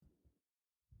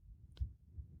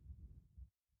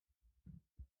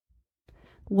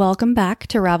Welcome back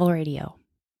to Ravel Radio.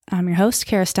 I'm your host,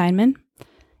 Kara Steinman,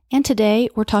 and today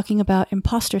we're talking about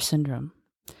imposter syndrome.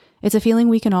 It's a feeling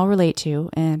we can all relate to,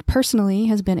 and personally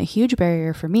has been a huge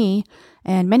barrier for me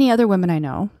and many other women I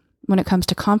know when it comes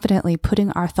to confidently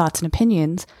putting our thoughts and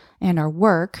opinions and our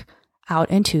work out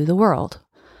into the world.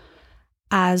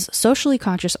 As socially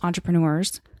conscious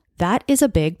entrepreneurs, that is a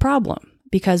big problem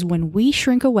because when we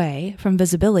shrink away from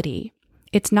visibility,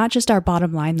 it's not just our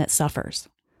bottom line that suffers.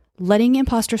 Letting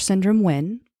imposter syndrome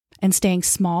win and staying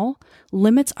small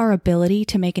limits our ability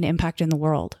to make an impact in the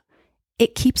world.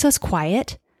 It keeps us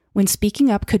quiet when speaking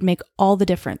up could make all the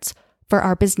difference for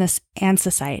our business and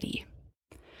society.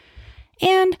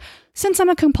 And since I'm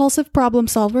a compulsive problem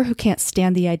solver who can't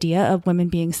stand the idea of women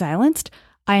being silenced,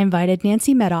 I invited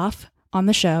Nancy Medoff on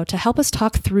the show to help us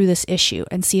talk through this issue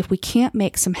and see if we can't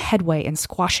make some headway in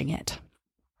squashing it.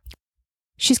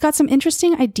 She's got some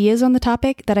interesting ideas on the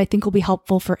topic that I think will be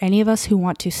helpful for any of us who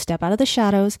want to step out of the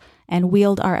shadows and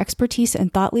wield our expertise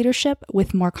and thought leadership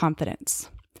with more confidence.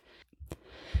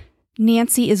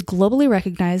 Nancy is globally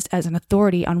recognized as an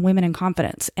authority on women and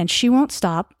confidence, and she won't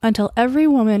stop until every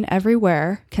woman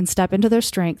everywhere can step into their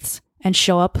strengths and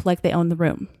show up like they own the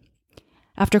room.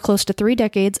 After close to 3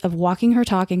 decades of walking her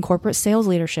talk in corporate sales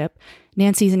leadership,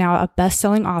 Nancy is now a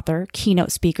best-selling author,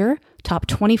 keynote speaker, top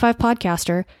 25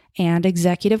 podcaster, and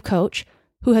executive coach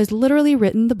who has literally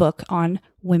written the book on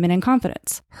women and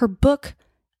confidence. Her book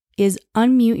is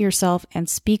Unmute Yourself and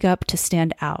Speak Up to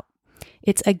Stand Out.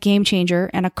 It's a game changer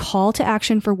and a call to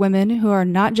action for women who are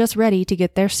not just ready to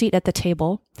get their seat at the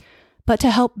table, but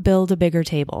to help build a bigger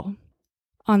table.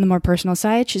 On the more personal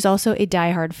side, she's also a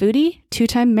diehard foodie,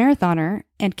 2-time marathoner,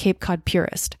 and Cape Cod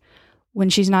purist. When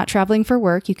she's not traveling for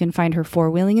work, you can find her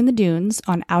four-wheeling in the dunes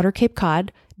on outer Cape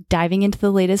Cod, diving into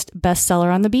the latest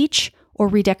bestseller on the beach, or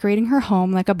redecorating her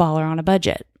home like a baller on a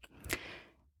budget.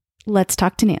 Let's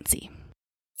talk to Nancy.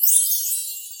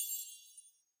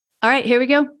 All right, here we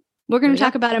go. We're going to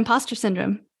talk about imposter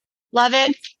syndrome. Love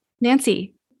it.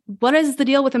 Nancy, what is the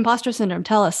deal with imposter syndrome?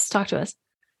 Tell us. Talk to us.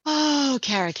 Oh,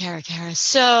 Kara.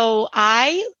 So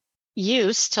I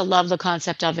used to love the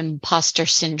concept of imposter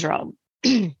syndrome.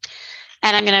 And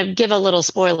I'm going to give a little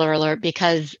spoiler alert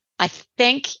because I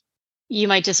think you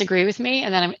might disagree with me.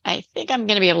 And then I think I'm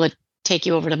going to be able to take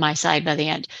you over to my side by the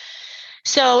end.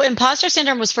 So imposter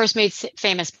syndrome was first made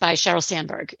famous by Sheryl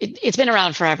Sandberg. It's been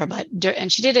around forever,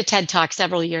 and she did a TED Talk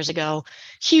several years ago,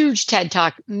 huge TED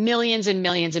Talk, millions and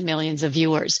millions and millions of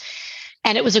viewers.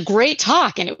 And it was a great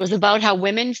talk. And it was about how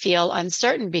women feel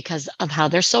uncertain because of how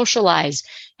they're socialized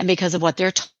and because of what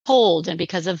they're told and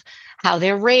because of how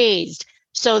they're raised,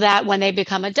 so that when they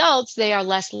become adults, they are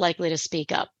less likely to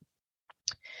speak up.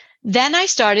 Then I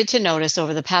started to notice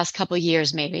over the past couple of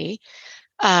years, maybe,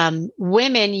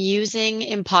 women using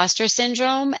imposter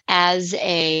syndrome as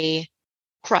a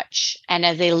crutch and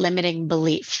as a limiting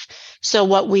belief. So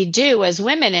what we do as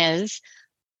women is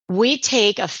we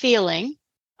take a feeling,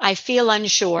 I feel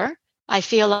unsure, I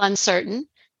feel uncertain,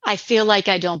 I feel like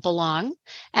I don't belong,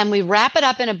 and we wrap it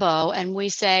up in a bow and we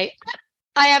say,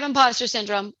 I have imposter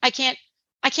syndrome. I can't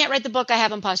write the book. I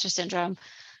have imposter syndrome.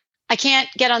 I can't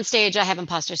get on stage. I have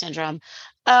imposter syndrome.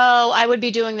 Oh, I would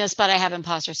be doing this, but I have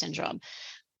imposter syndrome.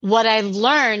 What I've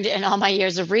learned in all my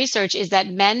years of research is that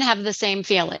men have the same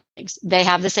feelings. They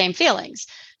have the same feelings.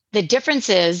 The difference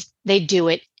is they do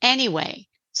it anyway.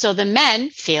 So the men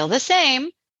feel the same,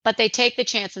 but they take the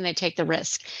chance and they take the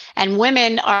risk. And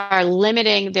women are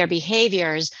limiting their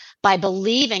behaviors by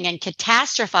believing and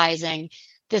catastrophizing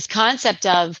this concept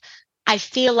of, I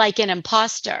feel like an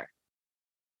imposter.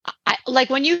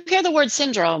 Like when you hear the word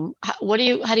syndrome, how do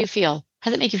you feel? How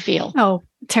does it make you feel? Oh,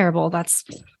 terrible.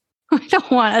 I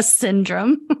don't want a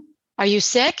syndrome. Are you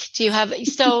sick? Do you have,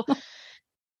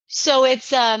 so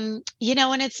it's, and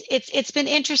it's been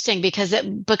interesting because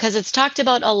it's talked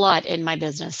about a lot in my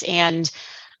business, and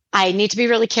I need to be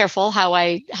really careful how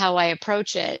I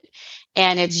approach it.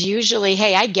 And it's usually,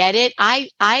 hey, I get it.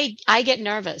 I get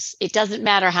nervous. It doesn't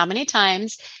matter how many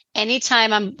times.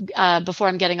 Anytime before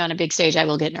I'm getting on a big stage, I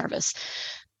will get nervous.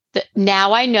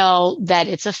 Now I know that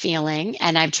it's a feeling,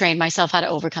 and I've trained myself how to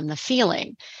overcome the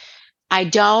feeling. I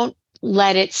don't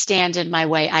let it stand in my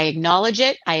way. I acknowledge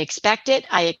it. I expect it.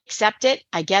 I accept it.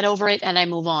 I get over it, and I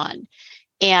move on.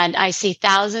 And I see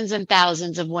thousands and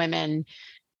thousands of women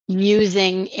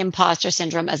using imposter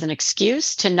syndrome as an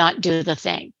excuse to not do the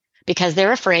thing because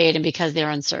they're afraid and because they're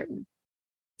uncertain.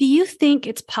 Do you think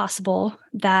it's possible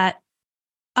that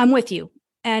I'm with you?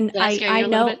 And I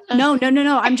know,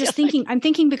 no. I'm just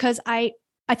thinking, because I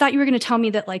thought you were going to tell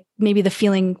me that like maybe the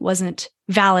feeling wasn't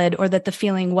valid or that the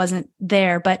feeling wasn't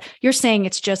there, but you're saying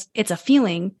it's a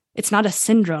feeling it's not a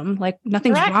syndrome. Like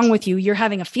nothing's Correct. wrong with you. You're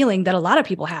having a feeling that a lot of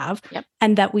people have, Yep.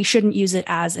 and that we shouldn't use it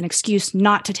as an excuse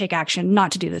not to take action,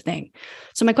 not to do the thing.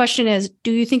 So my question is,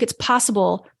 do you think it's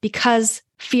possible, because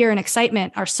fear and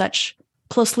excitement are such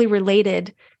closely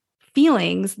related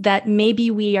feelings, that maybe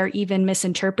we are even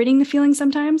misinterpreting the feeling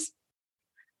sometimes?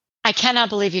 I cannot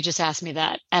believe you just asked me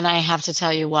that. And I have to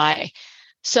tell you why.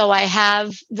 So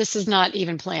this is not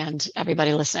even planned,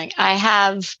 everybody listening. I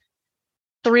have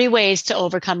 3 ways to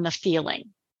overcome the feeling.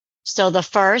 So the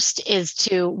first is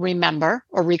to remember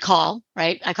or recall,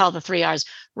 right? I call it the 3 R's.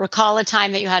 Recall a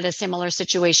time that you had a similar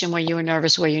situation where you were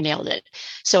nervous, where you nailed it.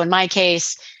 So in my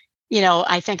case,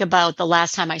 I think about the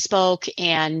last time I spoke,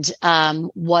 and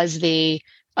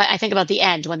I think about the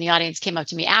end when the audience came up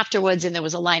to me afterwards and there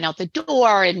was a line out the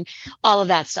door and all of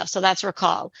that stuff. So that's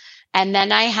recall. And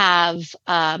then I have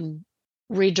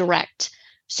redirect.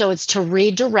 So it's to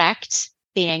redirect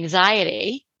the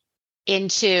anxiety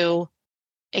into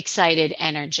excited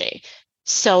energy.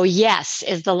 So yes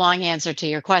is the long answer to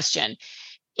your question.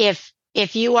 If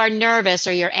you are nervous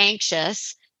or you're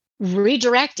anxious,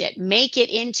 redirect it, make it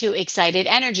into excited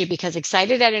energy, because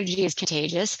excited energy is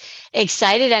contagious.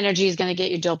 Excited energy is going to get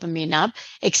your dopamine up.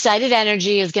 Excited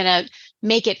energy is going to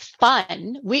make it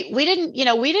fun. We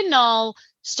didn't all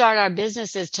start our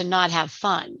businesses to not have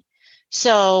fun.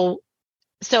 So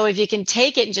if you can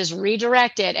take it and just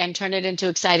redirect it and turn it into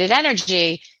excited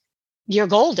energy, you're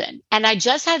golden. And I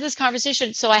just had this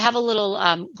conversation. So I have a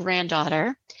little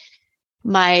granddaughter.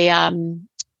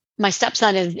 My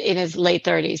stepson is in his late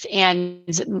 30s,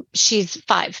 and she's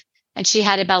 5, and she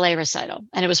had a ballet recital,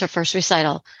 and it was her first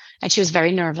recital, and she was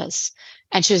very nervous,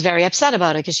 and she was very upset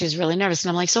about it because she was really nervous. And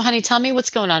I'm like, so honey, tell me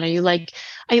what's going on. Are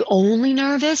you only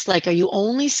nervous? Like, are you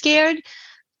only scared?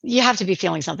 You have to be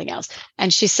feeling something else.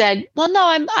 And she said, well, no,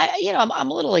 I'm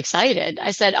a little excited. I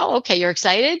said, oh, okay. You're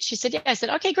excited? She said, yeah. I said,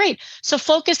 okay, great. So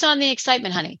focus on the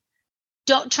excitement, honey.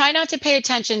 Don't try not to pay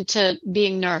attention to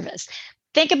being nervous.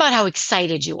 Think about how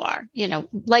excited you are,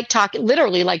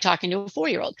 literally like talking to a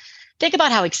 4-year-old. Think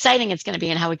about how exciting it's going to be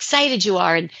and how excited you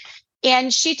are.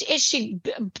 And she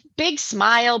big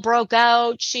smile broke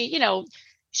out. She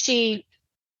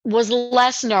was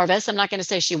less nervous. I'm not going to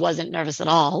say she wasn't nervous at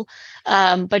all.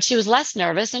 But she was less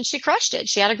nervous and she crushed it.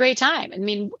 She had a great time. I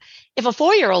mean, if a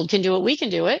 4-year-old can do it, we can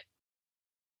do it.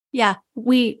 Yeah.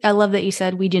 I love that you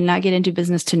said we did not get into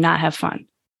business to not have fun.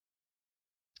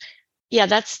 Yeah,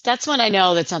 that's when I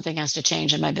know that something has to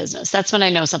change in my business. That's when I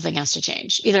know something has to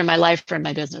change, either in my life or in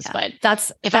my business. Yeah. But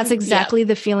that's exactly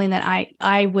the feeling that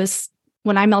I was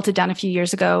when I melted down a few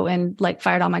years ago and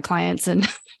fired all my clients and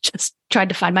just tried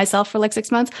to find myself for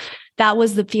 6 months. That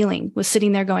was the feeling, was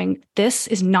sitting there going, this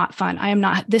is not fun.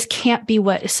 This can't be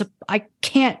this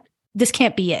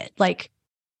can't be it.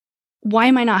 Why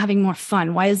am I not having more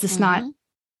fun? Why is this not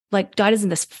why doesn't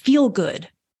this feel good?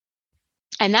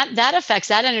 And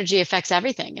that energy affects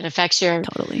everything. It affects your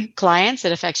clients.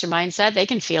 It affects your mindset. They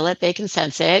can feel it. They can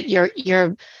sense it.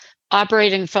 You're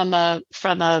operating from a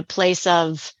place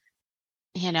of,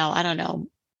 I don't know,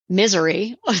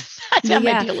 misery. That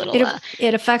might be a little.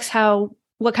 It affects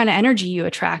what kind of energy you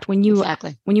attract when you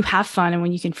have fun and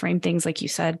when you can frame things, like you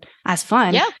said, as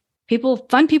fun. Yeah,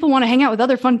 fun people want to hang out with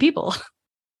other fun people.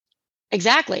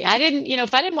 Exactly. if I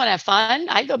didn't want to have fun,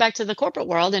 I'd go back to the corporate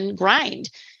world and grind.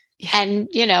 And,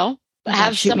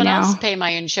 have someone else pay my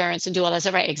insurance and do all that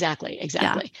stuff. Right. Exactly.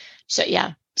 Yeah. So,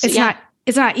 yeah.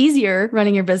 It's not easier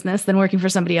running your business than working for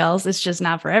somebody else. It's just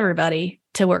not for everybody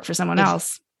to work for someone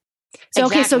else. So,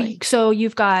 exactly. So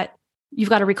you've got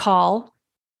to recall,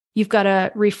 you've got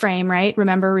to reframe, right?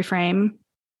 Remember, reframe.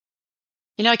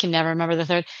 I can never remember the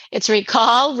third. It's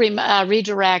recall,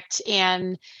 redirect.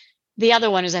 And the other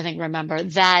one is, I think, remember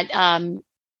that,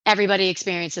 everybody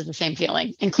experiences the same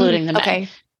feeling, including the men. Okay.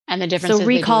 And the difference is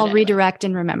recall, redirect,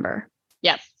 and remember.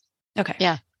 Yeah. Okay.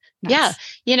 Yeah. Nice.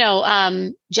 Yeah.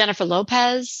 Jennifer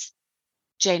Lopez,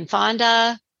 Jane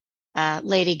Fonda,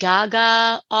 Lady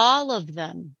Gaga, all of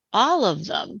them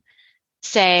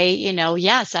say,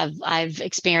 yes, I've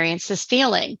experienced this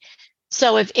feeling.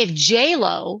 So if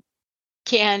J-Lo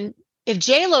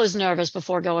is nervous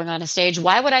before going on a stage,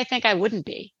 why would I think I wouldn't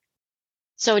be?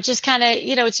 So it just kind of,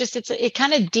 it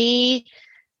kind of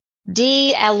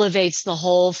de-elevates the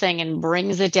whole thing and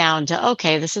brings it down to,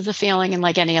 okay, this is a feeling, and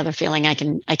like any other feeling, I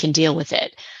can deal with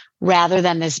it, rather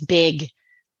than this big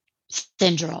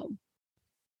syndrome.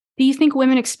 Do you think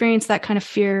women experience that kind of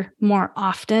fear more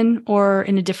often or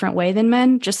in a different way than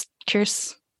men? Just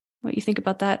curious what you think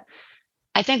about that.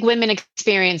 I think women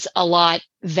experience a lot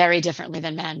very differently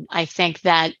than men. I think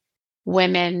that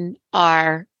women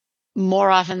are more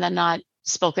often than not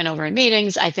spoken over in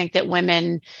meetings. I think that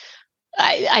women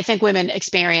I think women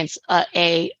experience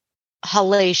a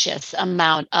hellacious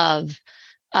amount of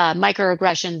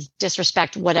microaggressions,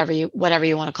 disrespect, whatever you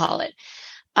want to call it.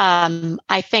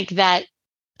 I think that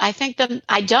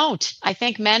I don't. I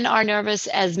think men are nervous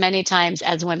as many times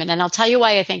as women, and I'll tell you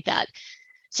why I think that.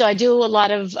 So I do a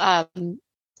lot of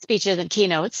speeches and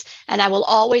keynotes, and I will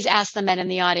always ask the men in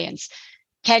the audience,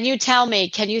 can you tell me,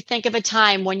 can you think of a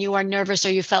time when you are nervous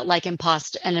or you felt like an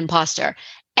imposter?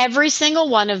 Every single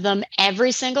one of them,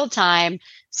 every single time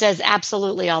says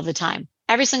absolutely all the time.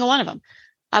 Every single one of them.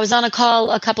 I was on a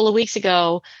call a couple of weeks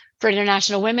ago for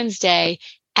International Women's Day,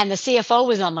 and the CFO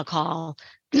was on the call.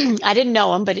 I didn't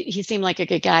know him, but he seemed like a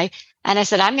good guy. And I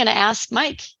said, I'm going to ask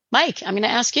Mike, I'm going to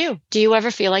ask you, do you ever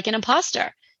feel like an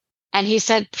imposter? And he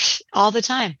said, all the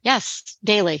time. Yes,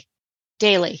 daily.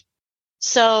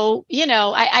 So,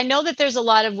 I know that there's a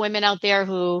lot of women out there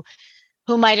who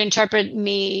might interpret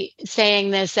me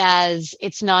saying this as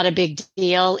it's not a big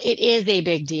deal. It is a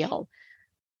big deal.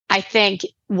 I think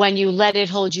when you let it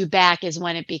hold you back is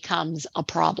when it becomes a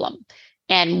problem,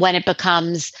 and when it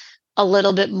becomes a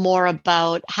little bit more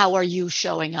about how are you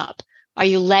showing up? Are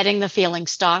you letting the feeling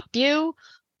stop you,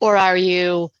 or are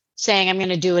you saying, I'm going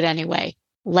to do it anyway,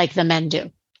 like the men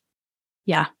do?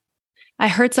 Yeah. I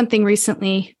heard something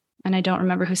recently, and I don't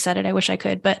remember who said it. I wish I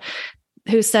could, but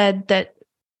who said that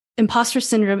imposter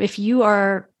syndrome, if you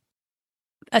are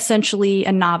essentially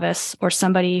a novice or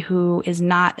somebody who is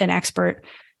not an expert,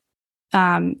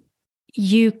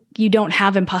 you don't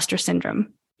have imposter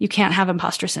syndrome. You can't have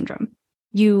imposter syndrome.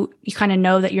 You kind of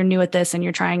know that you're new at this and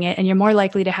you're trying it, and you're more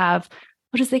likely to have,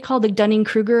 what is they call the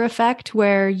Dunning-Kruger effect,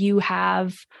 where you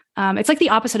have, it's like the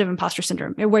opposite of imposter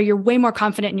syndrome, where you're way more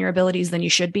confident in your abilities than you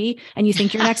should be. And you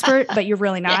think you're an expert, but you're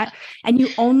really not. Yeah. And you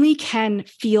only can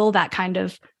feel that kind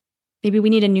of, maybe we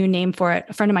need a new name for it.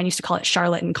 A friend of mine used to call it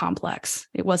charlatan complex.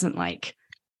 It wasn't like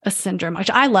a syndrome, which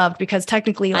I loved, because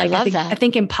technically, like, I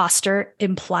think imposter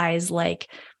implies like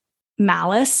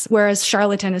malice, whereas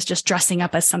charlatan is just dressing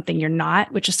up as something you're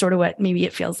not, which is sort of what maybe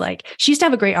it feels like. She used to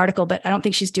have a great article, but I don't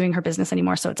think she's doing her business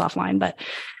anymore, so it's offline. But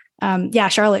yeah,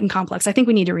 charlatan complex. I think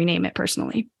we need to rename it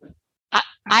personally.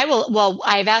 I will. Well,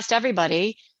 I've asked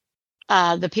everybody,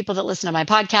 the people that listen to my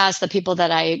podcast, the people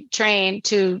that I train,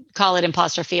 to call it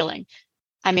imposter feeling.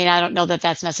 I mean, I don't know that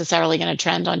that's necessarily going to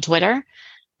trend on Twitter,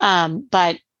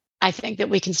 but I think that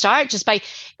we can start just by,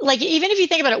 like, even if you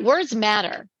think about it, words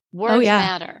matter. Words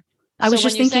matter. I was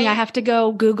just thinking I have to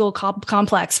go Google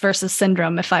complex versus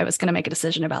syndrome if I was going to make a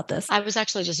decision about this. I was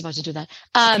actually just about to do that.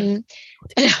 Okay.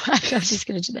 I was just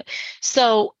going to do that.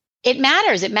 So it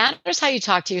matters. It matters how you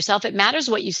talk to yourself. It matters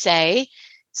what you say.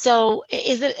 So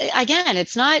is it, again,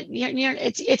 it's not,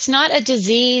 it's not a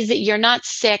disease. You're not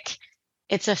sick.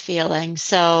 It's a feeling.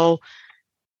 So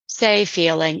say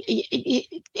feeling.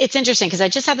 It's interesting because I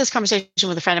just had this conversation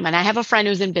with a friend of mine. I have a friend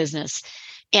who's in business,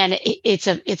 and it's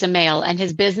a male, and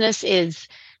his business is,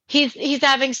 he's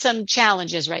having some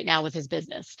challenges right now with his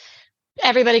business.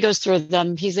 Everybody goes through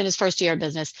them. He's in his first year of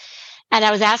business. And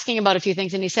I was asking about a few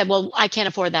things, and he said, well, I can't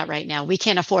afford that right now. We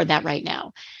can't afford that right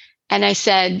now. And I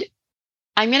said,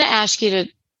 I'm going to ask you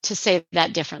to say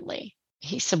that differently.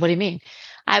 He said, what do you mean?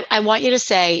 I want you to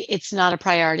say, it's not a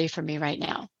priority for me right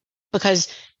now, because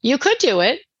you could do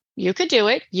it. You could do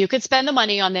it. You could spend the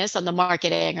money on this, on the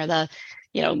marketing or the,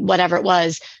 whatever it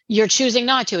was. You're choosing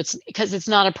not to. It's because it's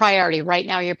not a priority right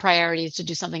now. Your priority is to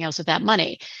do something else with that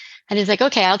money. And he's like,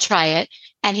 okay, I'll try it.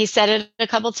 And he said it a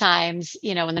couple of times,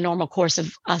 in the normal course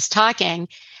of us talking,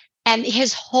 and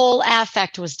his whole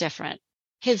affect was different.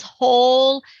 His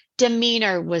whole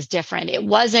demeanor was different. It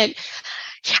wasn't,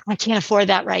 I can't afford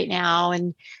that right now.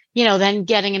 And, then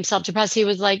getting himself depressed, he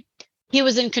was like, he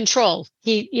was in control.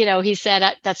 He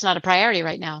said, that's not a priority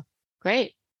right now.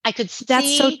 Great. I could see.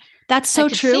 That's so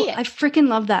true. I freaking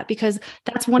love that, because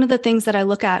that's one of the things that I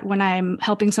look at when I'm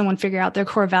helping someone figure out their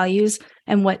core values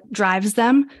and what drives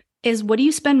them is, what do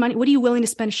you spend money? What are you willing to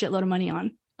spend a shitload of money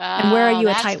on? And where are you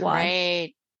a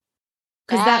tightwad?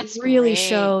 Because that really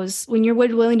shows when you're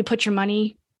willing to put your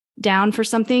money down for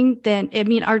something, then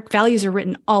our values are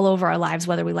written all over our lives,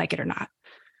 whether we like it or not.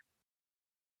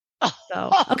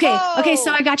 So, okay.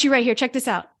 So I got you right here. Check this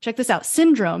out.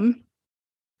 Syndrome.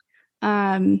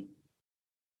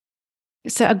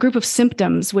 So a group of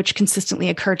symptoms which consistently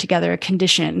occur together, a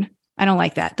condition. I don't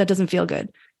like that. That doesn't feel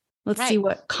good. Let's see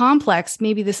what complex,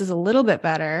 maybe this is a little bit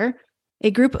better.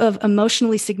 A group of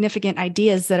emotionally significant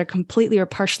ideas that are completely or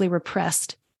partially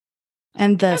repressed,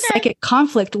 and the psychic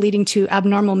conflict leading to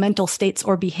abnormal mental states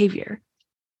or behavior.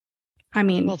 I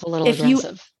mean, both a little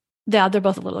aggressive. They're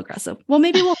both a little aggressive. Well,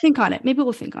 maybe we'll think on it.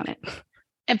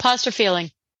 Imposter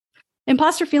feeling.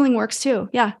 Imposter feeling works too.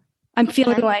 Yeah.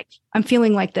 Okay. I'm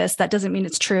feeling like this. That doesn't mean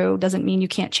it's true. Doesn't mean you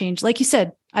can't change. Like you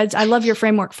said, I love your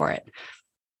framework for it.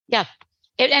 Yeah.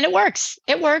 And it works.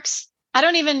 It works. I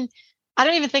don't even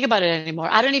think about it anymore.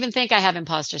 I don't even think I have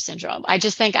imposter syndrome. I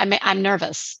just think I'm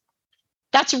nervous.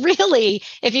 That's really,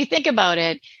 if you think about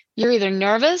it, you're either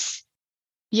nervous,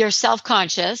 you're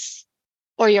self-conscious,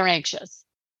 or you're anxious.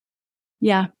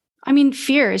 Yeah. I mean,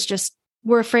 fear is just,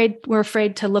 we're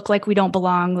afraid to look like we don't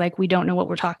belong, like we don't know what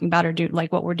we're talking about or do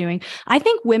like what we're doing. I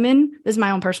think women, this is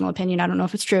my own personal opinion, I don't know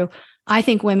if it's true. I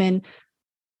think women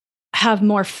have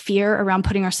more fear around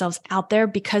putting ourselves out there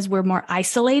because we're more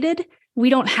isolated. We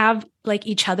don't have like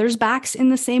each other's backs in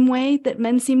the same way that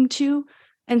men seem to.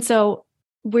 And so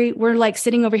we're like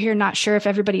sitting over here, not sure if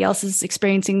everybody else is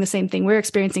experiencing the same thing we're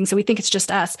experiencing. So we think it's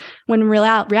just us. When in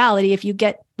reality, if you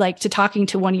get like to talking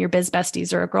to one of your biz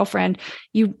besties or a girlfriend,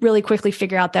 you really quickly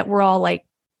figure out that we're all like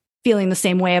feeling the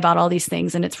same way about all these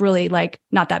things. And it's really like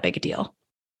not that big a deal.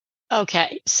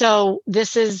 Okay. So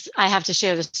I have to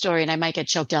share the story and I might get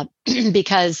choked up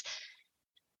because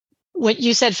what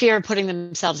you said, fear of putting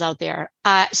themselves out there.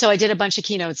 So I did a bunch of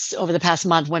keynotes over the past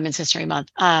month, Women's History Month.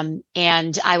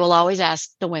 And I will always ask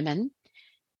the women,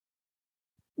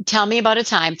 tell me about a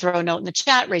time, throw a note in the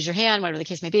chat, raise your hand, whatever the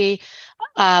case may be.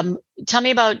 Tell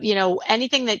me about,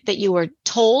 anything that you were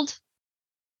told,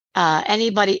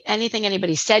 anything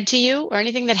anybody said to you or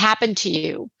anything that happened to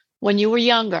you when you were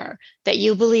younger that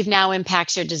you believe now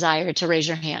impacts your desire to raise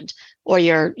your hand or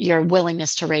your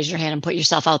willingness to raise your hand and put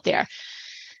yourself out there.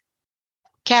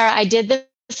 Kara, I did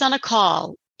this on a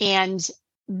call and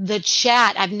the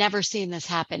chat, I've never seen this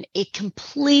happen. It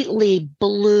completely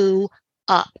blew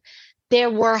up. There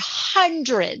were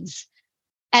hundreds.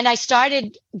 And I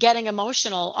started getting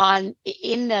emotional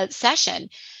in the session.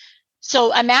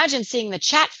 So imagine seeing the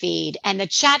chat feed and the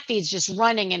chat feed's just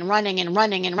running and running and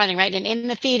running and running, right? And in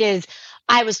the feed is,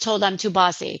 I was told I'm too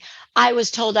bossy. I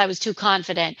was told I was too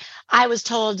confident. I was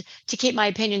told to keep my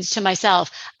opinions to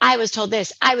myself. I was told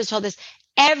this. I was told this.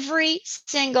 Every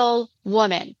single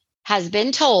woman has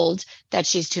been told that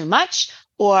she's too much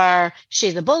or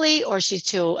she's a bully or she's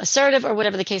too assertive or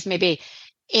whatever the case may be.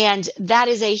 And that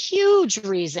is a huge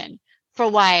reason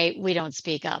for why we don't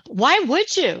speak up. Why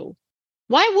would you?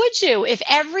 Why would you? If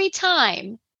every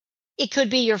time it could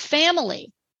be your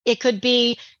family, it could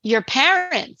be your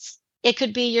parents, it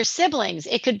could be your siblings,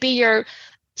 it could be your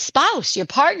spouse, your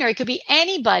partner, it could be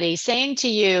anybody saying to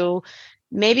you,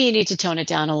 maybe you need to tone it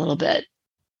down a little bit.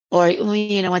 Or, well,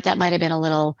 you know what, that might have been a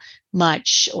little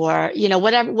much, or,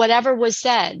 whatever was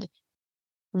said.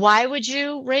 Why would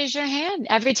you raise your hand?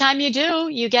 Every time you do,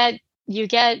 you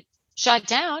get shut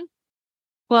down.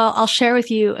 Well, I'll share with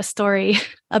you a story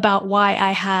about why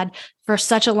I had, for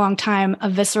such a long time, a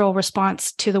visceral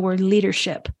response to the word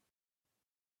leadership.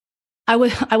 I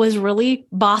was really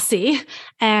bossy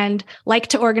and liked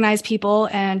to organize people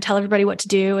and tell everybody what to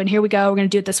do. And here we go, we're going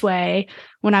to do it this way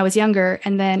when I was younger.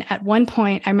 And then at one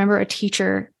point, I remember a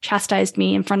teacher chastised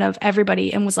me in front of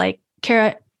everybody and was like,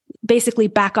 Kara, basically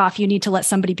back off. You need to let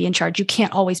somebody be in charge. You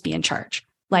can't always be in charge.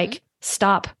 Like,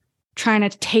 stop trying to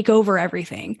take over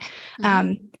everything.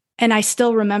 Mm-hmm. And I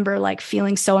still remember like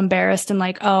feeling so embarrassed and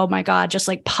like, oh my God, just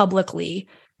like publicly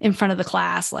in front of the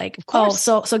class, like, oh,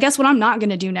 so guess what I'm not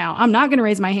going to do now? I'm not going to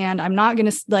raise my hand. I'm not going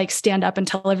to like stand up and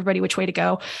tell everybody which way to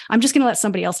go. I'm just going to let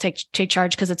somebody else take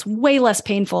charge because it's way less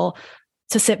painful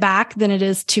to sit back than it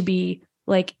is to be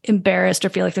like embarrassed or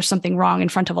feel like there's something wrong in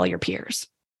front of all your peers.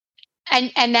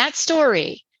 And that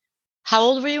story, how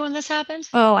old were you when this happened?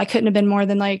 Oh, I couldn't have been more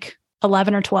than like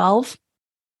 11 or 12.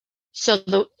 So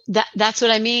that's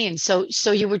what I mean. So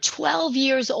you were 12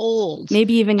 years old,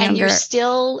 maybe even younger. And you're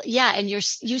still, and you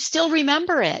still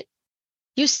remember it.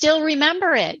 You still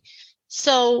remember it.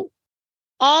 So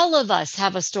all of us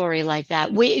have a story like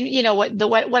that.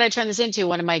 What I turn this into,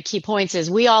 one of my key points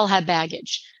is we all have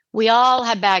baggage. We all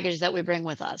have baggage that we bring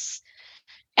with us.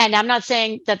 And I'm not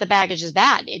saying that the baggage is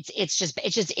bad. It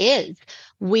just is.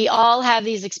 We all have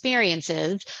these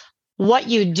experiences. What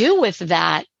you do with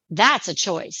that, that's a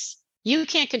choice. You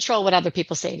can't control what other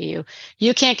people say to you.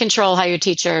 You can't control how your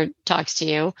teacher talks to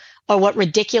you or what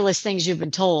ridiculous things you've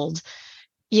been told.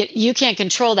 You can't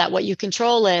control that. What you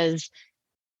control is,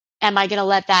 am I going to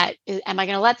let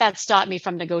that stop me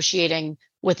from negotiating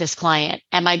with this client?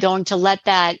 Am I going to let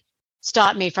that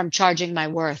stop me from charging my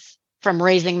worth, from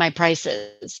raising my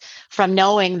prices, from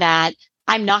knowing that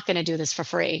I'm not going to do this for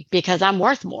free because I'm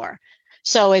worth more?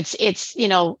 So it's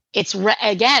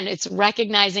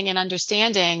recognizing and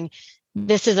understanding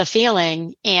this is a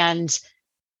feeling and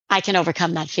I can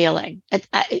overcome that feeling.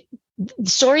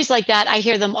 Stories like that, I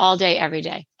hear them all day, every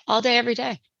day.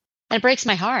 And it breaks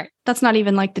my heart. That's not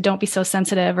even like the don't be so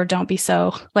sensitive or don't be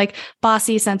so like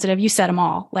bossy sensitive. You said them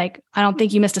all. Like, I don't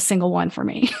think you missed a single one for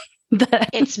me.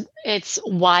 It's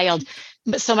wild.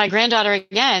 So my granddaughter,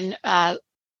 again,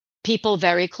 people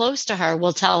very close to her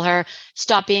will tell her,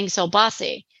 stop being so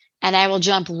bossy. And I will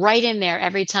jump right in there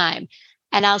every time.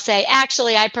 And I'll say,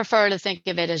 actually, I prefer to think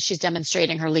of it as she's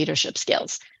demonstrating her leadership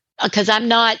skills. Because I'm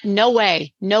not, no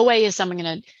way is somebody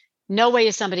going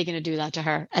to do that to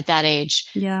her at that age.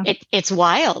 Yeah. It's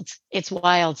wild. It's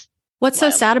wild. What's so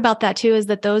sad about that too is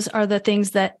that those are the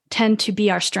things that tend to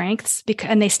be our strengths,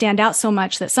 and they stand out so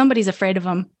much that somebody's afraid of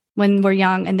them when we're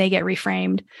young, and they get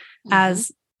reframed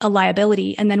as a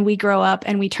liability. And then we grow up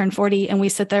and we turn 40 and we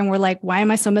sit there and we're like, why am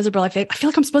I so miserable? I feel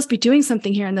like I'm supposed to be doing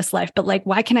something here in this life, but like,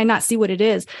 why can I not see what it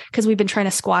is? Because we've been trying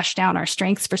to squash down our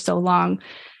strengths for so long.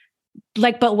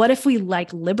 Like, but what if we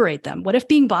like liberate them? What if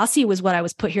being bossy was what I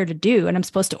was put here to do, and I'm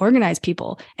supposed to organize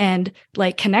people and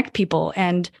like connect people?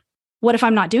 And what if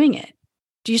I'm not doing it?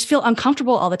 Do you just feel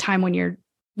uncomfortable all the time when you're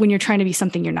trying to be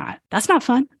something you're not? That's not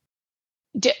fun.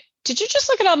 Did you just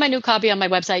look at all my new copy on my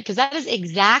website? Because that is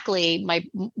exactly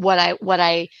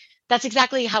that's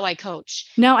exactly how I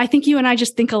coach. No, I think you and I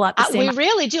just think a lot the same. We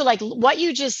really do. Like what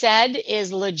you just said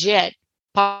is legit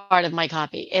part of my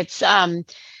copy. It's,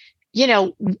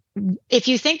 if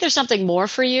you think there's something more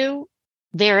for you,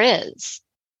 there is.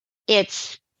 There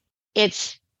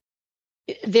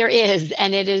is,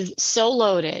 and it is so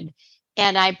loaded.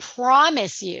 And I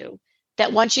promise you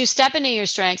that once you step into your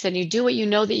strengths and you do what you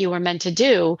know that you were meant to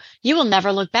do, you will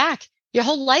never look back. Your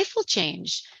whole life will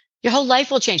change. Your whole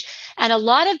life will change. And a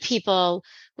lot of people,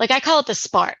 like I call it the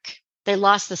spark. They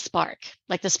lost the spark.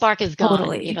 Like the spark is gone.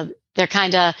 Totally. They're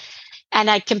kind of, and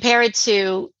I compare it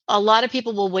to a lot of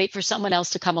people will wait for someone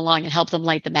else to come along and help them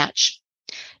light the match.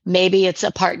 Maybe it's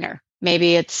a partner.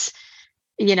 Maybe it's,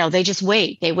 they just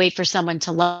wait. They wait for someone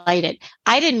to light it.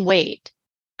 I didn't wait.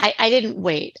 I didn't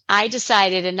wait. I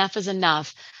decided enough is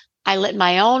enough. I lit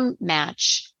my own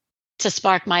match to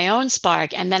spark my own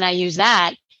spark. And then I use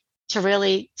that to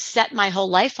really set my whole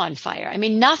life on fire. I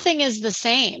mean, nothing is the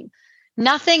same.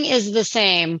 Nothing is the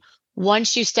same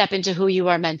once you step into who you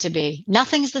are meant to be.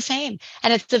 Nothing's the same.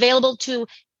 And it's available to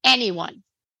anyone.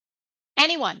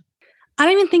 Anyone. I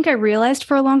don't even think I realized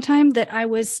for a long time that I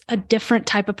was a different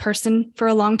type of person for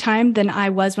a long time than I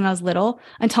was when I was little,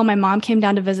 until my mom came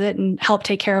down to visit and help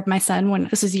take care of my son when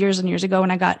this was years and years ago when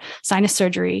I got sinus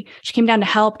surgery. She came down to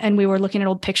help, and we were looking at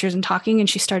old pictures and talking, and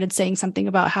she started saying something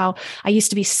about how I used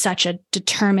to be such a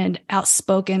determined,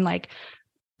 outspoken, like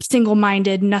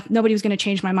single-minded, nobody was going to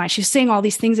change my mind. She was saying all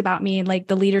these things about me and like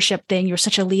the leadership thing. You're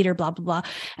such a leader, blah, blah, blah.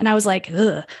 And I was like,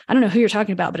 ugh, I don't know who you're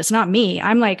talking about, but it's not me.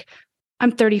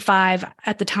 I'm 35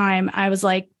 at the time. I was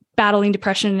like battling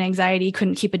depression and anxiety,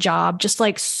 couldn't keep a job, just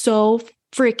like so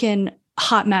freaking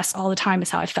hot mess all the time is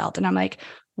how I felt. And I'm like,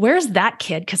 where's that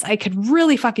kid? Because I could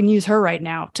really fucking use her right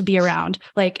now to be around,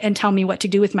 like, and tell me what to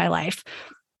do with my life.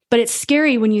 But it's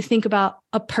scary when you think about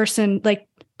a person, like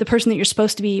the person that you're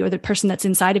supposed to be, or the person that's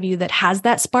inside of you that has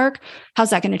that spark. How's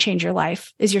that going to change your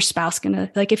life? Is your spouse going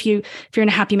to, like, if you're in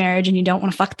a happy marriage and you don't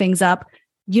want to fuck things up,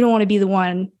 you don't want to be the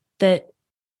one that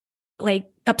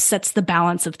like upsets the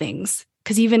balance of things.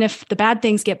 Because even if the bad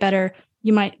things get better,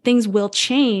 things will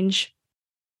change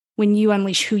when you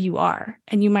unleash who you are.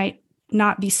 And you might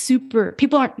not be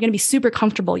people aren't going to be super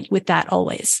comfortable with that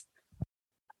always.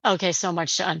 Okay, so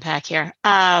much to unpack here.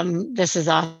 This is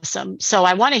awesome. So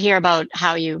I want to hear about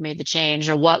how you made the change,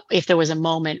 or what, if there was a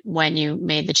moment when you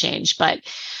made the change. But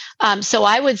so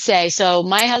I would say, so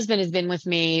my husband has been with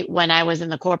me when I was in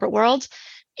the corporate world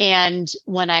and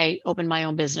when I opened my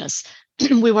own business.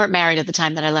 We weren't married at the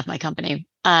time that I left my company,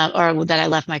 or that I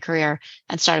left my career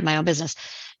and started my own business.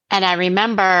 And I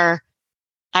remember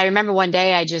one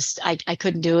day I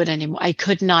couldn't do it anymore. I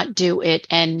could not do it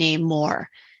anymore.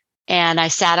 And I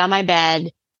sat on my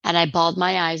bed and I bawled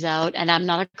my eyes out, and I'm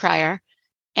not a crier.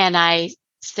 And I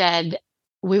said,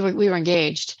 we were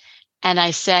engaged. And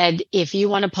I said, if you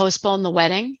want to postpone the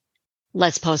wedding,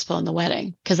 let's postpone the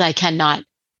wedding, because I cannot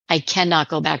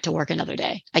go back to work another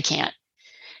day. I can't.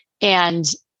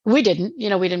 And we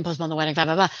didn't postpone the wedding, blah,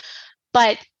 blah, blah.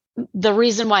 But the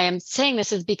reason why I'm saying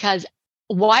this is because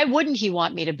why wouldn't he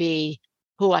want me to be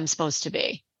who I'm supposed to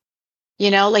be?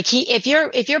 Like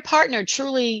if your partner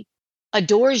truly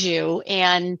adores you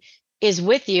and is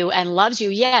with you and loves you,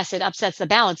 yes, it upsets the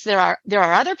balance. There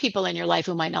are other people in your life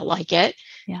who might not like it.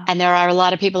 Yeah. And there are a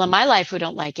lot of people in my life who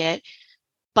don't like it.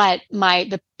 But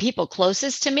the people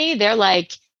closest to me, they're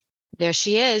like, there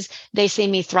she is. They see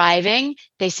me thriving.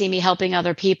 They see me helping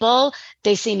other people.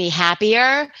 They see me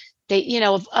happier. They,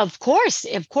 of course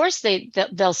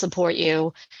they'll support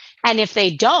you. And if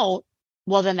they don't,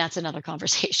 well, then that's another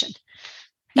conversation.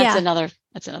 That's another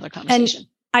conversation.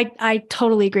 And I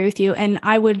totally agree with you. And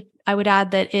I would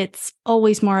add that it's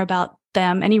always more about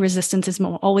them. Any resistance is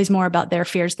always more about their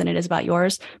fears than it is about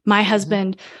yours. My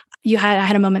husband, I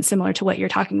had a moment similar to what you're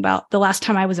talking about. The last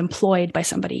time I was employed by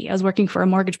somebody, I was working for a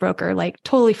mortgage broker, like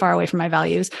totally far away from my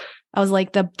values. I was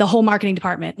like, the whole marketing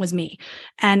department was me.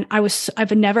 And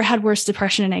I've never had worse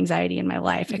depression and anxiety in my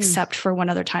life, except for one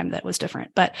other time that was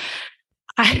different. But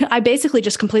I basically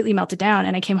just completely melted down.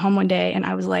 And I came home one day and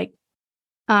I was like,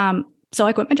 so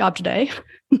I quit my job today.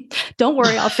 Don't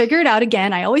worry, I'll figure it out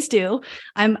again. I always do.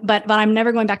 But I'm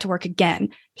never going back to work again.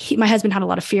 My husband had a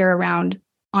lot of fear around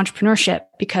entrepreneurship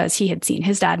because he had seen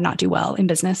his dad not do well in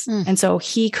business. And so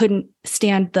he couldn't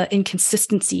stand the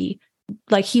inconsistency.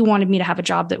 Like he wanted me to have a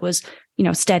job that was,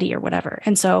 steady or whatever.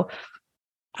 And so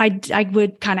I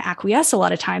would kind of acquiesce a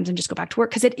lot of times and just go back to work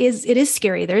because it is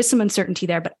scary. There is some uncertainty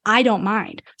there, but I don't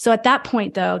mind. So at that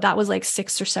point, though, that was like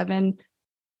 6 or 7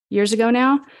 years ago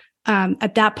now.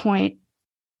 At that point,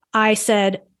 I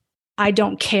said, I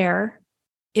don't care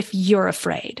if you're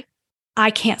afraid.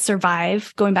 I can't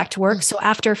survive going back to work. So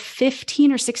after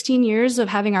 15 or 16 years of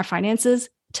having our finances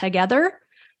together,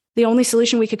 the only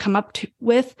solution we could come up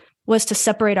with was to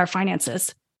separate our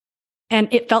finances.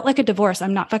 And it felt like a divorce.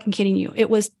 I'm not fucking kidding you.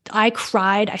 I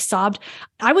cried, I sobbed.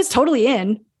 I was totally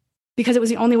in because it was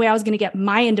the only way I was going to get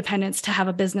my independence to have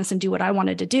a business and do what I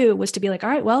wanted to do was to be like, all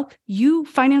right, well, you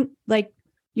finance, like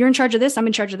you're in charge of this. I'm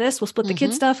in charge of this. We'll split the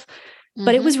kid stuff.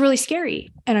 But it was really scary.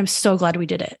 And I'm so glad we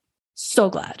did it. So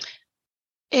glad.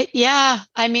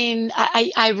 I mean,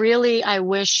 I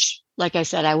wish, like I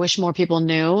said, I wish more people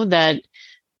knew that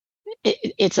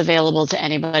it's available to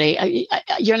anybody.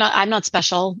 I'm not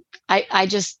special. I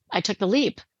took the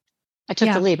leap. I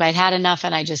took the leap. I'd had enough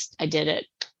and I did it.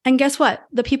 And guess what?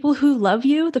 The people who love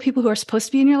you, the people who are supposed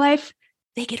to be in your life,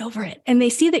 they get over it and they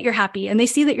see that you're happy and they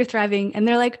see that you're thriving and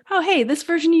they're like, oh, hey, this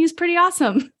version of you is pretty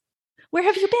awesome. Where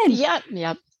have you been? Yep.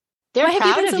 Why have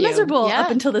you been so miserable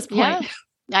up until this point?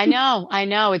 I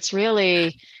know. It's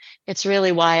really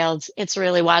wild. It's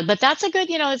really wild. But that's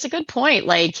it's a good point.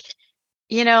 Like,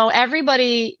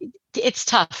 everybody, it's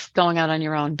tough going out on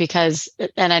your own because,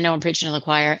 and I know I'm preaching to the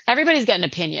choir, everybody's got an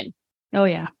opinion. Oh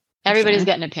yeah. Everybody's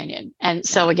got an opinion. And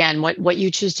so again, what you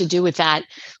choose to do with that,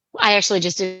 I actually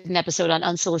just did an episode on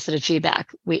unsolicited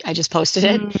feedback. I just posted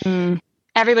it.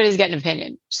 Everybody's got an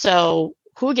opinion. So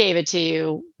who gave it to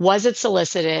you? Was it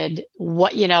solicited?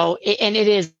 What, and it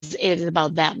is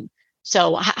about them.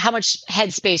 So how much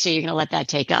headspace are you going to let that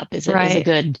take up? Is a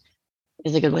good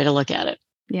way to look at it.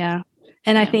 Yeah.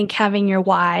 And I think having your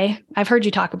why, I've heard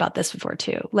you talk about this before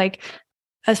too. Like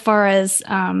as far as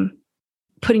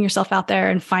putting yourself out there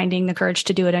and finding the courage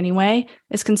to do it anyway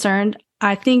is concerned,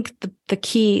 I think the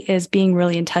key is being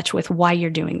really in touch with why you're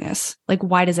doing this. Like,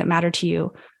 why does it matter to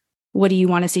you? What do you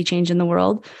want to see change in the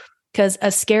world? Because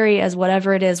as scary as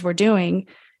whatever it is we're doing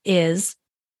is,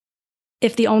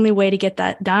 if the only way to get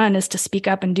that done is to speak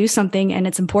up and do something and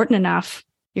it's important enough,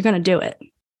 you're going to do it.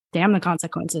 Damn the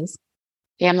consequences.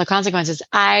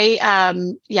 I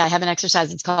have an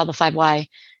exercise. It's called the 5 why.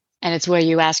 And it's where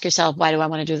you ask yourself, why do I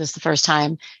want to do this the first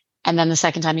time? And then the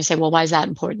second time you say, well, why is that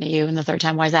important to you? And the third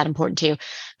time, why is that important to you?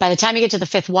 By the time you get to the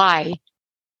 5th why,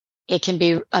 it can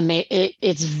be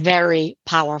it's very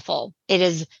powerful. It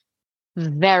is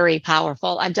very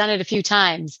powerful. I've done it a few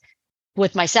times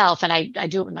with myself and I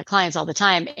do it with my clients all the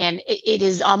time. And it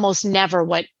is almost never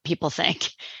what people think.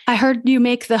 I heard you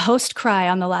make the host cry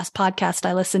on the last podcast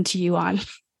I listened to you on.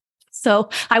 So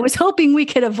I was hoping we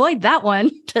could avoid that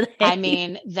one today. I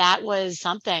mean, that was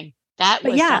something.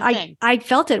 Something. I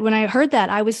felt it when I heard that.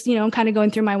 I was, kind of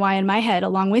going through my why in my head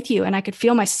along with you. And I could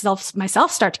feel myself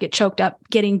start to get choked up,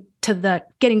 getting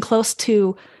close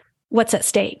to what's at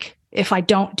stake if I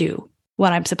don't do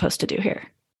what I'm supposed to do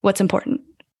here. What's important.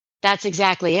 That's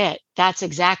exactly it.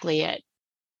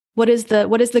 What is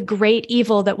the great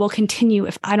evil that will continue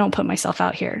if I don't put myself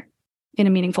out here in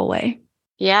a meaningful way?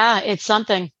 Yeah, it's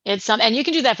something. And you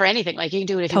can do that for anything. Like you can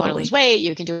do it if you want to lose weight.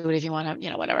 You can do it if you want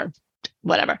to,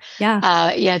 whatever. Yeah.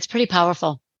 It's pretty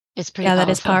powerful. That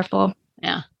is powerful.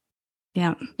 Yeah.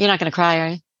 Yeah. You're not going to cry, are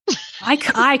you?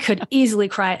 I could easily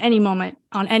cry at any moment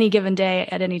on any given day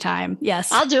at any time.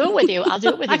 Yes. I'll do it with you.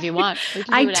 If you want.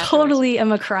 I totally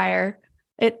am a crier.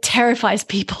 It terrifies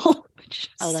people.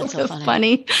 That's so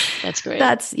funny. That's great.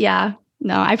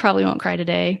 No, I probably won't cry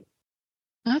today.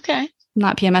 Okay.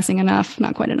 Not PMSing enough.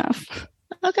 Not quite enough.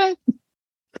 Okay.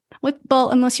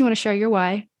 Unless you want to share your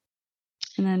why.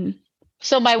 And then.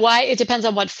 So my why, it depends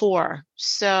on what for.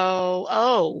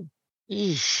 So,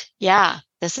 this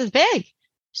is big.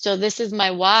 So this is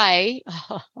my why,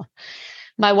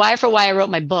 my why for why I wrote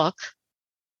my book.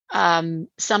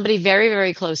 Somebody very,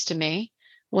 very close to me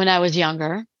when I was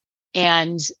younger,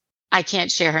 and I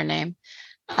can't share her name.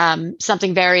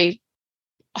 Something very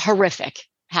horrific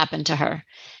happened to her.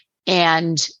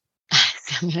 And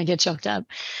I'm going to get choked up.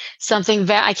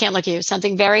 I can't look at you.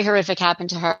 Something very horrific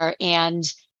happened to her. And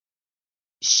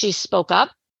she spoke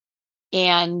up,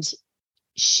 and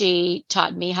she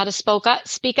taught me how to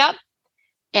speak up.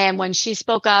 And when she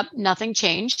spoke up, nothing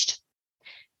changed.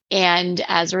 And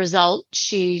as a result,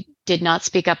 she did not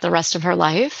speak up the rest of her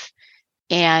life.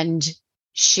 And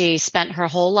she spent her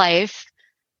whole life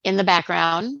in the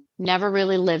background, never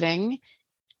really living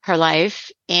her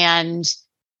life. And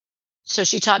so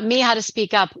she taught me how to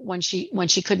speak up when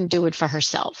she couldn't do it for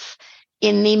herself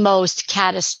in the most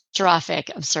catastrophic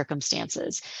of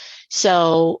circumstances.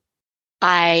 So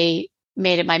I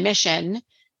made it my mission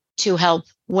to help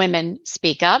women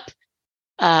speak up,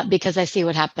 because I see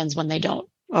what happens when they don't,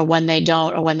 or when they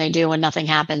do and nothing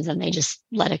happens and they just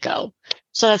let it go.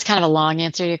 So that's kind of a long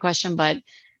answer to your question, but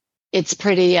it's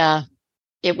pretty,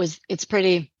 it's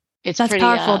pretty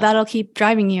powerful. That'll keep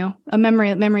driving you.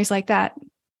 Memories like that.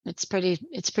 It's pretty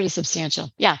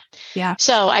substantial. Yeah. Yeah.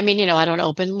 So, I mean, I don't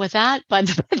open with that, but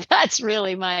that's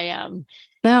really my,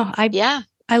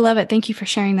 I love it. Thank you for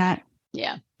sharing that.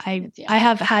 Yeah. I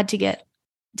have had to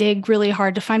dig really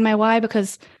hard to find my why,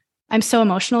 because I'm so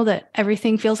emotional that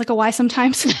everything feels like a why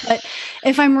sometimes. But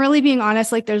if I'm really being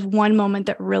honest, like there's one moment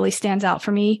that really stands out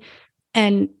for me.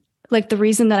 And like the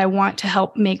reason that I want to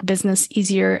help make business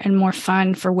easier and more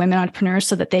fun for women entrepreneurs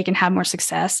so that they can have more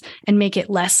success and make it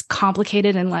less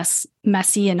complicated and less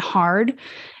messy and hard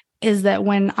is that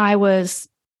when I was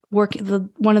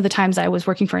one of the times I was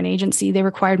working for an agency, they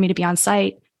required me to be on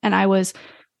site, and I was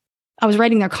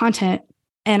writing their content,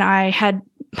 and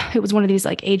it was one of these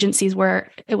like agencies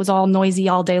where it was all noisy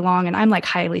all day long. And I'm like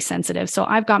highly sensitive. So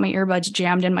I've got my earbuds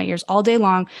jammed in my ears all day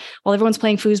long while everyone's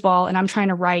playing foosball and I'm trying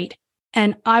to write.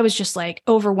 And I was just like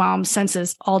overwhelmed,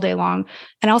 senses all day long.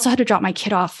 And I also had to drop my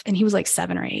kid off, and he was like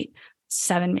 7 or 8,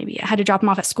 7 maybe. I had to drop him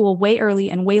off at school way early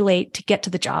and way late to get to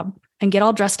the job and get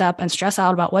all dressed up and stress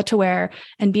out about what to wear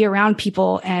and be around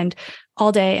people and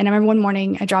all day. And I remember one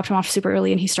morning I dropped him off super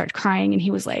early and he started crying and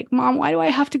he was like, "Mom, why do I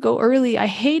have to go early? I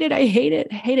hate it. I hate it.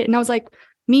 I hate it." And I was like,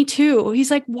 "Me too." He's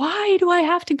like, "Why do I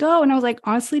have to go?" And I was like,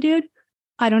 "Honestly, dude,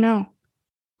 I don't know.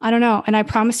 And I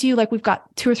promise you, like we've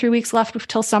got 2 or 3 weeks left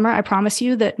till summer. I promise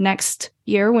you that next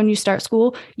year when you start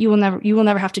school, you will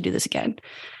never have to do this again.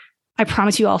 I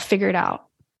promise you I'll figure it out."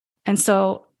 And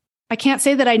so I can't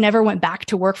say that I never went back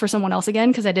to work for someone else again,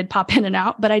 because I did pop in and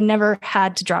out, but I never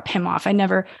had to drop him off. I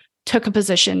never took a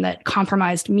position that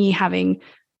compromised me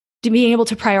being able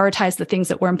to prioritize the things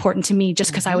that were important to me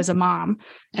just because I was a mom.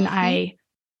 And I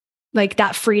like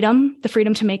that freedom, the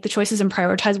freedom to make the choices and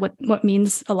prioritize what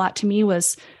means a lot to me.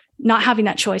 Was not having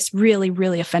that choice really,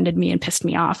 really offended me and pissed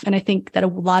me off. And I think that a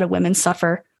lot of women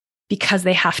suffer because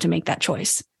they have to make that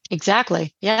choice.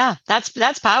 Exactly. Yeah.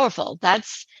 That's powerful. It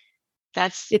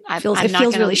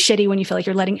feels really shitty when you feel like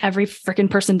you're letting every freaking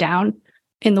person down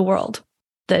in the world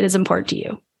that is important to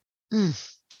you.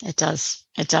 It does.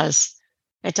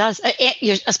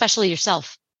 Especially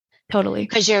yourself. Totally.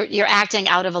 Because you're acting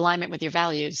out of alignment with your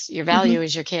values. Your value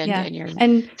is your kid and your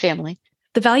family.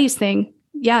 The values thing.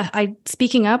 Yeah.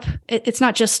 Speaking up, it's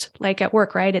not just like at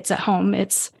work, right? It's at home.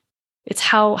 It's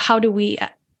how do we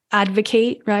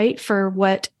advocate, right, for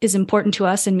what is important to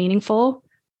us and meaningful?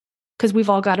 Because we've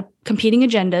all got competing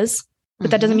agendas,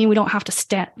 but that doesn't mean we don't have to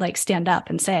stand up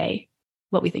and say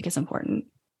what we think is important.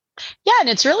 Yeah. And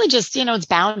it's really just, it's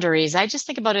boundaries. I just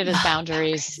think about it as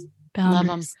boundaries. Love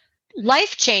them.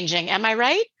 Life-changing. Am I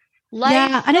right?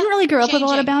 Yeah. I didn't really grow up with a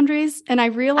lot of boundaries, and I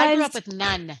realized I grew up with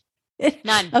none.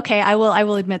 None. Okay. I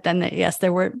will admit then that yes,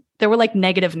 there were like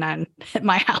negative none at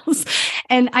my house.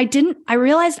 And I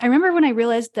remember when I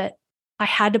realized that I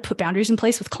had to put boundaries in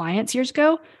place with clients years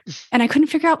ago, and I couldn't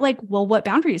figure out what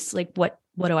boundaries, what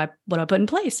do I put in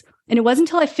place? And it wasn't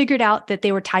until I figured out that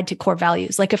they were tied to core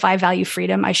values. Like if I value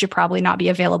freedom, I should probably not be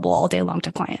available all day long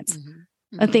to clients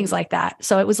and things like that.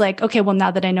 So it was like, okay, well,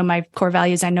 now that I know my core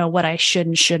values, I know what I should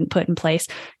and shouldn't put in place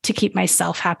to keep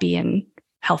myself happy and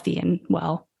healthy and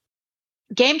well.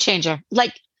 Game changer.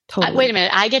 Totally. Wait a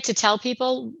minute. I get to tell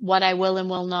people what I will and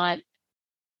will not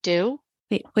do.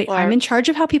 Wait, I'm in charge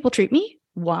of how people treat me?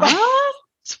 What?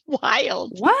 It's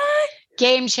wild. What?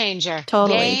 Game changer.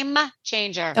 Totally. Game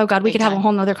changer. Oh God, we could have a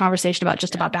whole nother conversation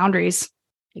about boundaries.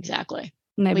 Exactly.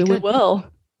 Maybe we will.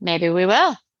 Maybe we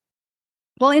will.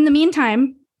 Well, in the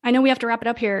meantime, I know we have to wrap it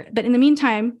up here, but in the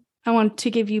meantime, I want to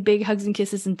give you big hugs and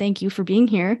kisses and thank you for being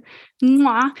here.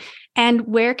 Mwah. And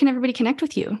where can everybody connect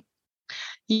with you?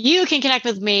 You can connect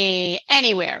with me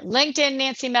anywhere. LinkedIn,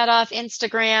 Nancy Medoff,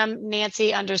 Instagram,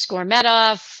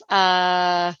 Nancy_Medoff.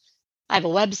 I have a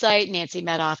website,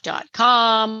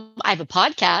 nancymedoff.com. I have a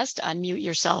podcast, Unmute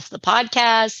Yourself, the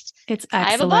podcast. It's excellent.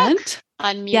 I have a book,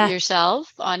 Unmute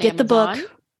Yourself on Get Amazon. the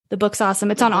book. The book's awesome.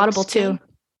 It's on Audible too.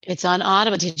 It's on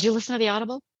Audible. Did you listen to the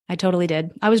Audible? I totally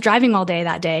did. I was driving all day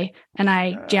that day and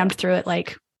I jammed through it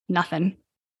like nothing.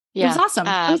 Yeah. It was awesome.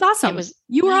 It was awesome.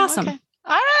 You were awesome. Okay.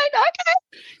 All right.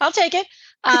 Okay. I'll take it.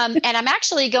 And I'm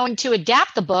actually going to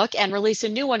adapt the book and release a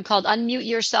new one called Unmute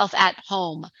Yourself at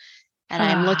Home. And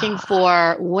I'm looking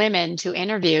for women to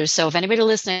interview. So if anybody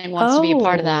listening wants to be a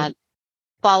part of that,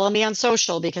 follow me on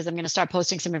social because I'm going to start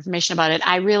posting some information about it.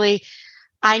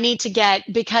 I need to get,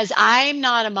 because I'm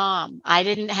not a mom. I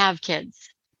didn't have kids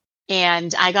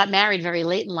and I got married very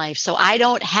late in life. So I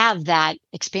don't have that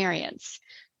experience.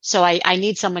 So I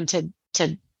need someone to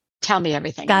tell me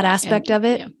everything. That aspect of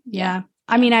it. Yeah.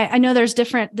 I mean, I know there's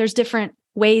different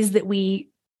ways that we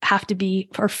have to be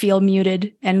or feel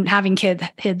muted, and having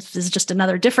kids is just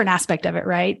another different aspect of it.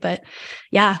 Right. But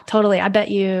yeah, totally. I bet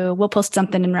we'll post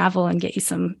something in Ravel and get you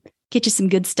some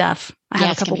good stuff. I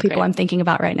have a couple people great. I'm thinking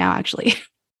about right now, actually.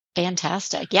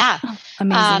 Fantastic. Yeah. Oh,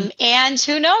 amazing. And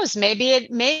who knows, maybe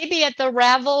at the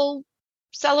Ravel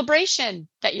celebration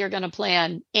that you're going to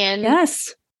plan in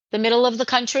the middle of the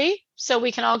country so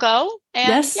we can all go. And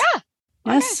yes.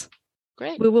 Yes.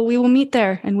 Great. We will meet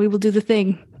there and we will do the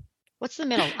thing. What's the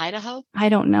middle? Idaho? I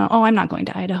don't know. Oh, I'm not going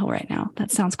to Idaho right now. That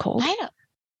sounds cold.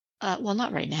 Well,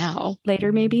 not right now.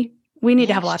 Later, maybe. We need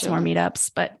to have lots more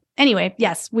meetups. But anyway,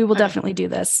 yes, we will definitely do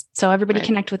this. So everybody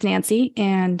connect with Nancy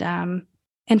and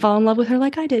fall in love with her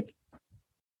like I did.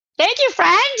 Thank you,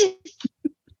 friend.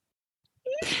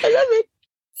 I love it.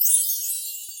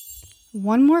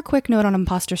 One more quick note on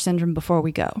imposter syndrome before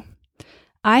we go.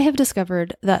 I have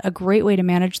discovered that a great way to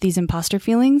manage these imposter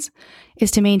feelings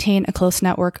is to maintain a close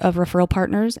network of referral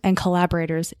partners and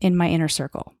collaborators in my inner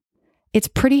circle. It's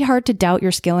pretty hard to doubt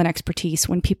your skill and expertise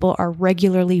when people are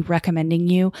regularly recommending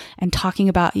you and talking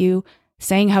about you,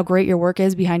 saying how great your work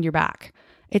is behind your back.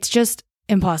 It's just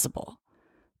impossible.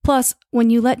 Plus,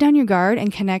 when you let down your guard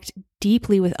and connect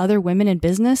deeply with other women in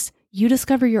business, you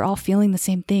discover you're all feeling the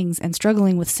same things and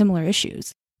struggling with similar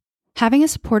issues. Having a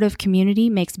supportive community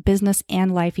makes business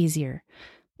and life easier.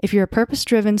 If you're a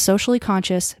purpose-driven, socially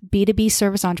conscious, B2B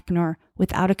service entrepreneur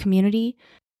without a community,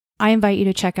 I invite you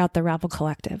to check out the Ravel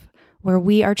Collective, where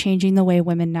we are changing the way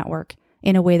women network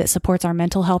in a way that supports our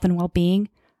mental health and well-being,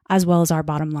 as well as our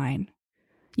bottom line.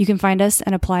 You can find us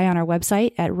and apply on our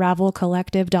website at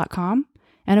ravelcollective.com.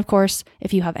 And of course,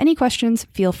 if you have any questions,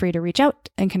 feel free to reach out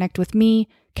and connect with me,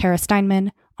 Kara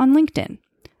Steinman, on LinkedIn.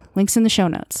 Links in the show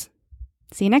notes.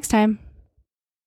 See you next time.